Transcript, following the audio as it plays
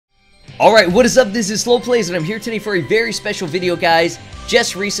Alright, what is up? This is SLOplays, and I'm here today for a very special video, guys.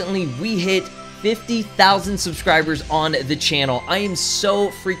 Just recently, we hit 50,000 subscribers on the channel. I am so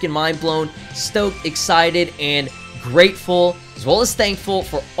freaking mind blown, stoked, excited, and grateful, as well as thankful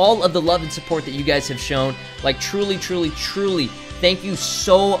for all of the love and support that you guys have shown. Like, truly, thank you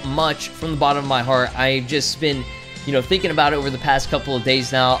so much from the bottom of my heart. I've just been, thinking about it over the past couple of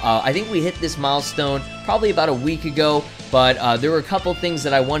days now. I think we hit this milestone probably about a week ago, but there were a couple things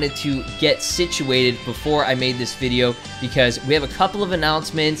that I wanted to get situated before I made this video, because we have a couple of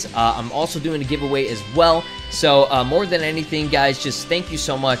announcements. I'm also doing a giveaway as well. So more than anything, guys, just thank you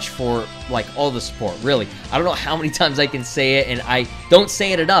so much for like all the support. Really, I don't know how many times I can say it, and I don't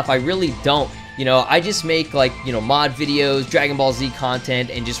say it enough. I really don't. I just make like mod videos, Dragon Ball Z content,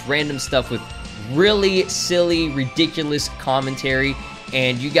 and just random stuff with really silly, ridiculous commentary.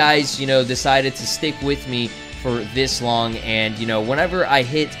 And you guys, decided to stick with me for this long, and whenever I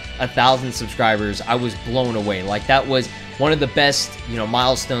hit 1,000 subscribers, I was blown away. Like, that was one of the best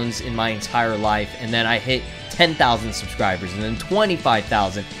milestones in my entire life. And then I hit 10,000 subscribers, and then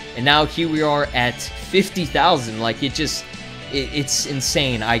 25,000, and now here we are at 50,000. Like, it's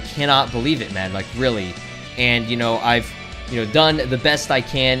insane. I cannot believe it, man. Like, really. And I've done the best I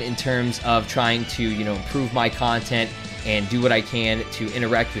can in terms of trying to improve my content and do what I can to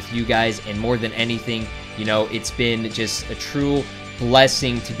interact with you guys. And more than anything, it's been just a true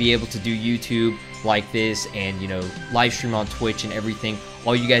blessing to be able to do YouTube like this, and live stream on Twitch and everything.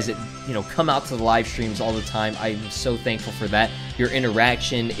 All you guys that come out to the live streams all the time, I'm so thankful for that. Your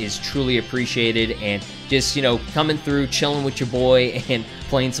interaction is truly appreciated, and just coming through, chilling with your boy, and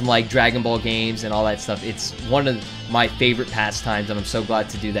playing some like Dragon Ball games and all that stuff. It's one of my favorite pastimes, and I'm so glad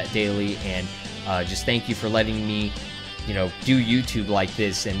to do that daily. And just thank you for letting me do YouTube like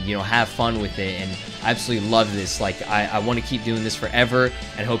this, and have fun with it. And I absolutely love this. Like, I want to keep doing this forever,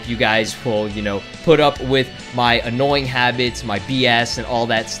 and hope you guys will put up with my annoying habits, my BS, and all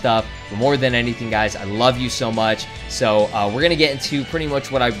that stuff. But more than anything, guys, I love you so much. So we're gonna get into pretty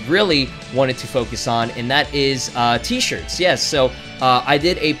much what I really wanted to focus on, and that is t-shirts. Yes, so I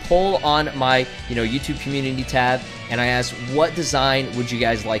did a poll on my YouTube community tab, and I asked, what design would you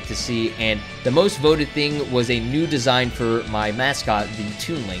guys like to see? And the most voted thing was a new design for my mascot, the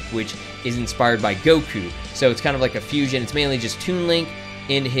Toon Link, which is inspired by Goku. So it's kind of like a fusion. It's mainly just Toon Link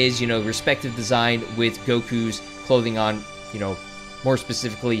in his respective design, with Goku's clothing on, more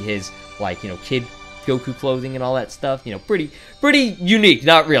specifically his like kid Goku clothing and all that stuff. Pretty unique.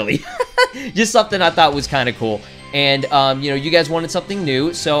 Not really. Just something I thought was kind of cool. And you guys wanted something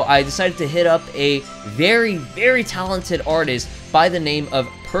new, so I decided to hit up a very talented artist by the name of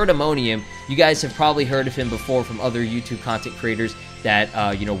Purrdemonium. You guys have probably heard of him before from other YouTube content creators that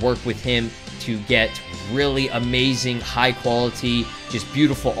work with him to get really amazing, high quality, just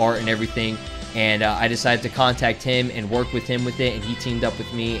beautiful art and everything. And I decided to contact him and work with him with it, and he teamed up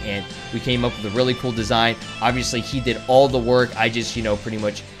with me, and we came up with a really cool design. Obviously, he did all the work. I just, pretty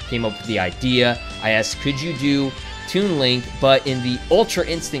much came up with the idea. I asked, could you do Toon Link, but in the Ultra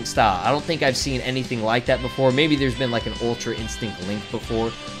Instinct style? I don't think I've seen anything like that before. Maybe there's been like an Ultra Instinct Link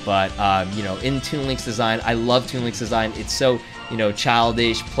before, but, in Toon Link's design, I love Toon Link's design. It's so,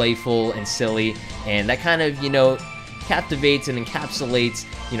 childish, playful, and silly, and that kind of, captivates and encapsulates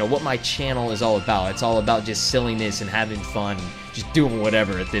what my channel is all about. It's all about just silliness and having fun, and just doing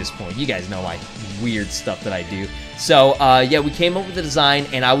whatever at this point. You guys know my weird stuff that I do. So yeah, we came up with the design,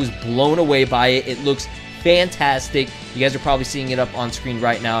 and I was blown away by it. It looks fantastic. You guys are probably seeing it up on screen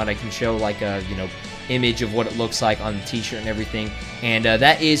right now, and I can show like a image of what it looks like on the t-shirt and everything. And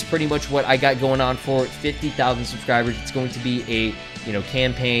that is pretty much what I got going on for 50,000 subscribers. It's going to be a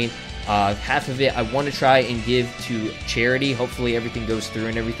campaign. Half of it I want to try and give to charity. Hopefully everything goes through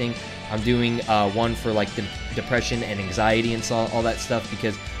and everything. I'm doing one for like depression and anxiety and all that stuff,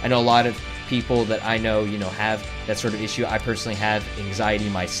 because I know a lot of people that I know have that sort of issue. I personally have anxiety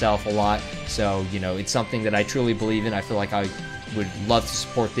myself a lot, so it's something that I truly believe in. I feel like I would love to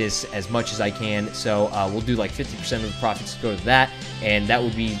support this as much as I can. So we'll do like 50% of the profits go to that, and that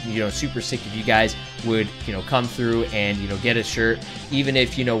would be super sick if you guys would come through and get a shirt. Even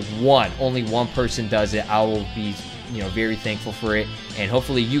if only one person does it, I will be very thankful for it. And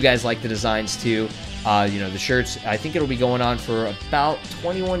hopefully you guys like the designs too. The shirts, I think it'll be going on for about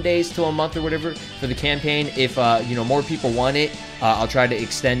 21 days to a month or whatever for the campaign. If more people want it, I'll try to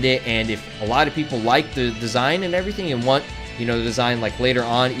extend it. And if a lot of people like the design and everything and want the design like later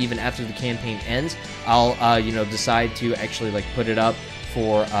on, even after the campaign ends, I'll decide to actually like put it up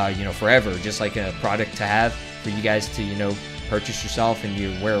for forever, just like a product to have for you guys to purchase yourself and you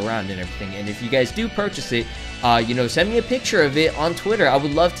wear around and everything. And if you guys do purchase it, you know, send me a picture of it on Twitter. I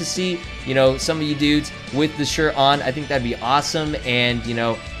would love to see, you know, some of you dudes with the shirt on. I think that'd be awesome, and you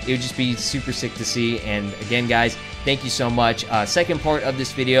know, it would just be super sick to see. And again, guys, thank you so much. Second part of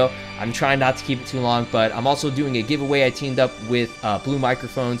this video, I'm trying not to keep it too long, but I'm also doing a giveaway. I teamed up with Blue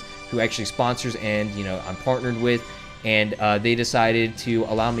Microphones, who actually sponsors and, you know, I'm partnered with, and they decided to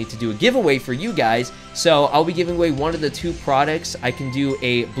allow me to do a giveaway for you guys. So I'll be giving away one of the two products. I can do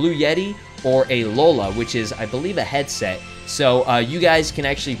a Blue Yeti or a Lola, which is, I believe, a headset. So you guys can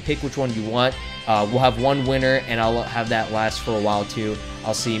actually pick which one you want. We'll have one winner, and I'll have that last for a while too.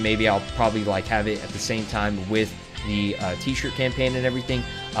 I'll see, maybe I'll probably like have it at the same time with the t-shirt campaign and everything.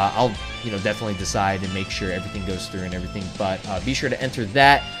 I'll, you know, definitely decide and make sure everything goes through and everything, but be sure to enter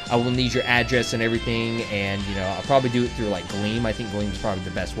that. I will need your address and everything, and you know, I'll probably do it through like Gleam. I think Gleam is probably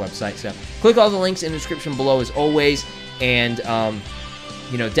the best website, so click all the links in the description below as always. And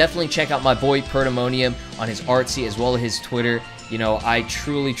you know, definitely check out my boy Purrdemonium on his Artsy as well as his Twitter. You know, I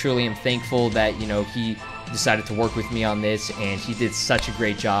truly am thankful that, you know, he decided to work with me on this, and he did such a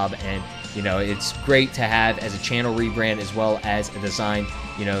great job. And you know, it's great to have as a channel rebrand as well as a design,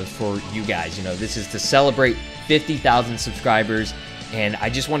 you know, for you guys. You know, this is to celebrate 50,000 subscribers, and I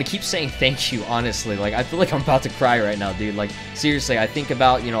just want to keep saying thank you, honestly. Like, I feel like I'm about to cry right now, dude. Like, seriously, I think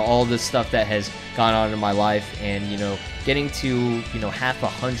about, you know, all this stuff that has gone on in my life, and, you know, getting to, you know, half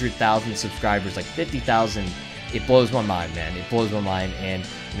 100,000 subscribers, like 50,000, it blows my mind, man. It blows my mind. And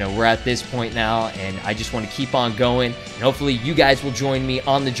you know, we're at this point now, and I just want to keep on going, and hopefully you guys will join me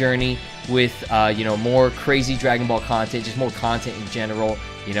on the journey with you know, more crazy Dragon Ball content, just more content in general,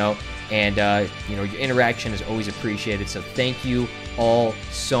 you know. And you know, your interaction is always appreciated, so thank you all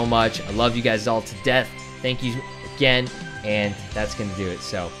so much. I love you guys all to death. Thank you again, and that's gonna do it.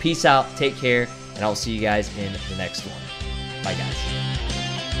 So peace out, take care, and I'll see you guys in the next one. Bye, guys.